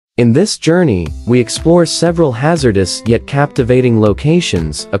In this journey, we explore several hazardous yet captivating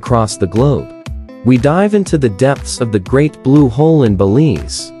locations across the globe. We dive into the depths of the Great Blue Hole in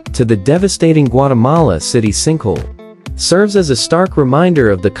Belize, to the devastating Guatemala City sinkhole. Serves as a stark reminder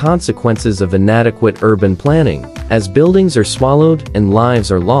of the consequences of inadequate urban planning, as buildings are swallowed and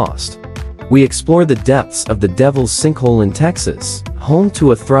lives are lost. We explore the depths of the Devil's Sinkhole in Texas, home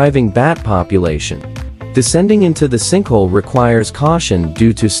to a thriving bat population. Descending into the sinkhole requires caution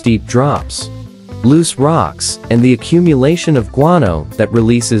due to steep drops, loose rocks, and the accumulation of guano that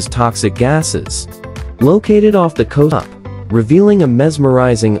releases toxic gases. Located off the coast, revealing a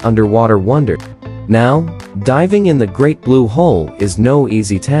mesmerizing underwater wonder. Now, diving in the Great Blue Hole is no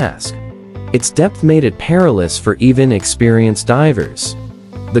easy task. Its depth made it perilous for even experienced divers.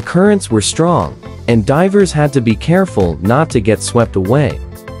 The currents were strong, and divers had to be careful not to get swept away.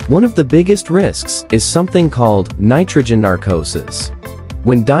 One of the biggest risks is something called nitrogen narcosis.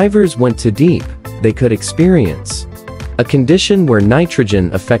 When divers went too deep, they could experience a condition where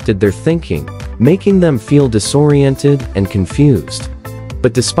nitrogen affected their thinking, making them feel disoriented and confused.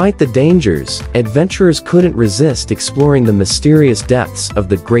 But despite the dangers, adventurers couldn't resist exploring the mysterious depths of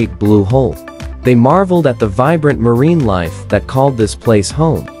the Great Blue Hole. They marveled at the vibrant marine life that called this place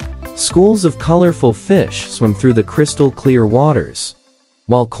home. Schools of colorful fish swim through the crystal-clear waters,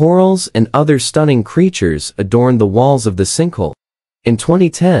 while corals and other stunning creatures adorn the walls of the sinkhole. In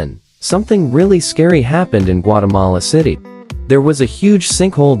 2010, something really scary happened in Guatemala City. There was a huge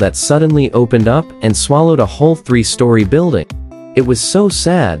sinkhole that suddenly opened up and swallowed a whole 3-story building. It was so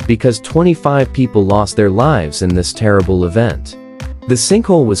sad because 25 people lost their lives in this terrible event. The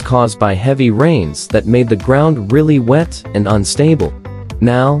sinkhole was caused by heavy rains that made the ground really wet and unstable.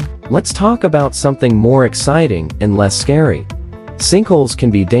 Now, let's talk about something more exciting and less scary. Sinkholes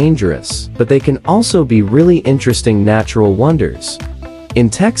can be dangerous, but they can also be really interesting natural wonders. In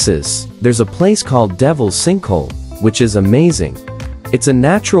Texas, there's a place called Devil's Sinkhole, which is amazing. It's a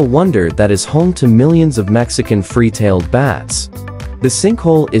natural wonder that is home to millions of Mexican free-tailed bats. The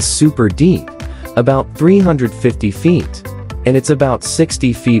sinkhole is super deep, about 350 feet, and it's about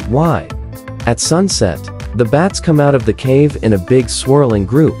 60 feet wide. At sunset, the bats come out of the cave in a big swirling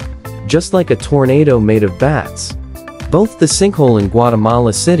group, just like a tornado made of bats. Both the sinkhole in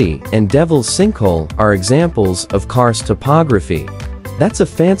Guatemala City and Devil's Sinkhole are examples of karst topography. That's a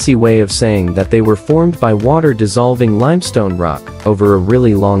fancy way of saying that they were formed by water-dissolving limestone rock over a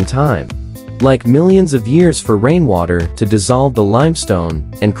really long time. Like millions of years for rainwater to dissolve the limestone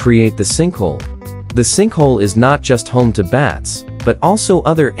and create the sinkhole. The sinkhole is not just home to bats, but also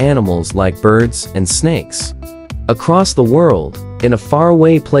other animals like birds and snakes. Across the world, in a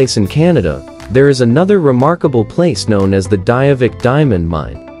faraway place in Canada, there is another remarkable place known as the Diavik Diamond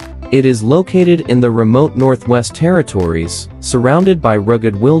Mine. It is located in the remote Northwest Territories, surrounded by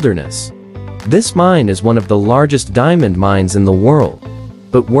rugged wilderness. This mine is one of the largest diamond mines in the world.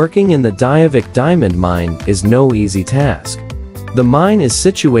 But working in the Diavik Diamond Mine is no easy task. The mine is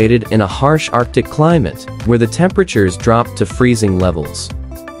situated in a harsh Arctic climate, where the temperatures drop to freezing levels.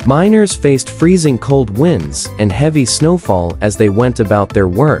 Miners faced freezing cold winds and heavy snowfall as they went about their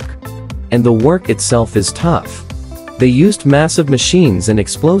work. And the work itself is tough. They used massive machines and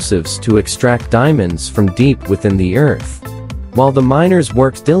explosives to extract diamonds from deep within the earth. While the miners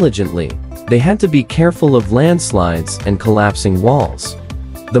worked diligently, they had to be careful of landslides and collapsing walls.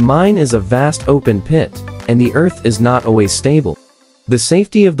 The mine is a vast open pit, and the earth is not always stable. The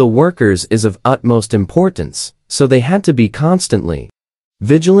safety of the workers is of utmost importance, so they had to be constantly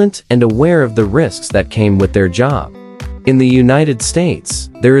vigilant and aware of the risks that came with their job. In the United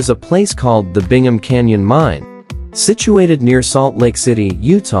States, there is a place called the Bingham Canyon Mine. Situated near Salt Lake City,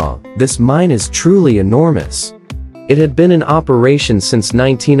 Utah, this mine is truly enormous. It had been in operation since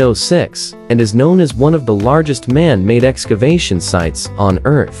 1906 and is known as one of the largest man-made excavation sites on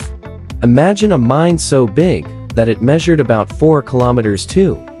Earth. Imagine a mine so big that it measured about 4 kilometers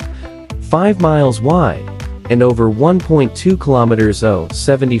to 5 miles wide and over 1.2 kilometers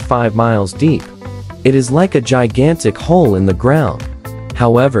 75 miles deep. It is like a gigantic hole in the ground.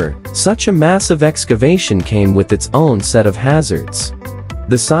 However, such a massive excavation came with its own set of hazards.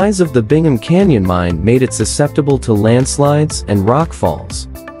 The size of the Bingham Canyon mine made it susceptible to landslides and rockfalls.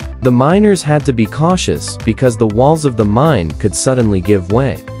 The miners had to be cautious because the walls of the mine could suddenly give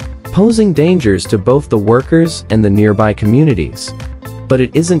way, posing dangers to both the workers and the nearby communities. But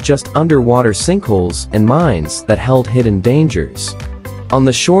it isn't just underwater sinkholes and mines that held hidden dangers. On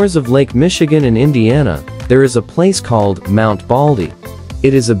the shores of Lake Michigan in Indiana, there is a place called Mount Baldy.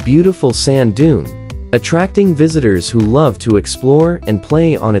 It is a beautiful sand dune, attracting visitors who love to explore and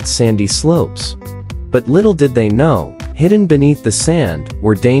play on its sandy slopes. But little did they know, Hidden beneath the sand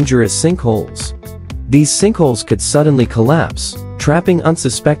were dangerous sinkholes. These sinkholes could suddenly collapse, trapping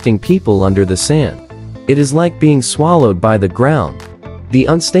unsuspecting people under the sand. It is like being swallowed by the ground. The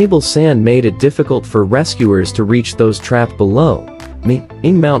unstable sand made it difficult for rescuers to reach those trapped below,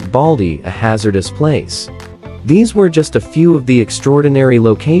 making Mount Baldy a hazardous place. These were just a few of the extraordinary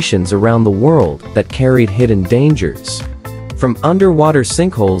locations around the world that carried hidden dangers. From underwater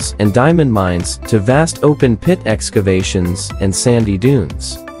sinkholes and diamond mines to vast open pit excavations and sandy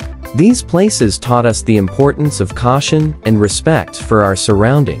dunes. These places taught us the importance of caution and respect for our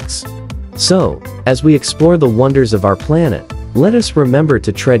surroundings. So, as we explore the wonders of our planet, let us remember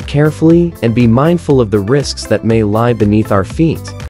to tread carefully and be mindful of the risks that may lie beneath our feet.